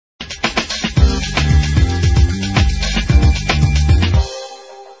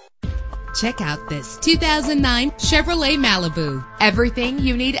Check out this 2009 Chevrolet Malibu. Everything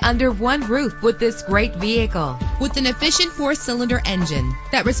you need under one roof with this great vehicle. With an efficient 4-cylinder engine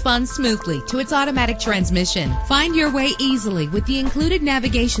that responds smoothly to its automatic transmission. Find your way easily with the included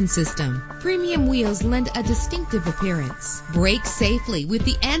navigation system. Premium wheels lend a distinctive appearance. Brake safely with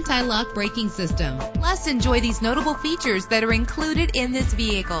the anti-lock braking system. Plus, enjoy these notable features that are included in this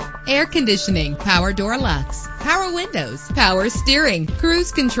vehicle: air conditioning, power door locks, power windows, power steering,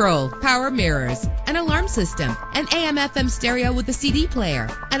 cruise control, power mirrors, an alarm system, an AM/FM stereo with a CD player,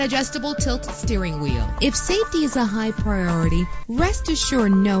 an adjustable tilt steering wheel. If safety is a high priority, rest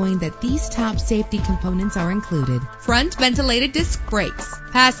assured knowing that these top safety components are included: front ventilated disc brakes,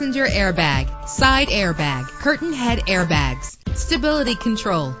 passenger airbag, side airbag, curtain head airbags, stability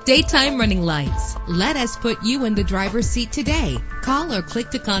control, daytime running lights. Let us put you in the driver's seat today. Call or click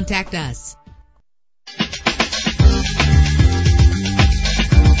to contact us.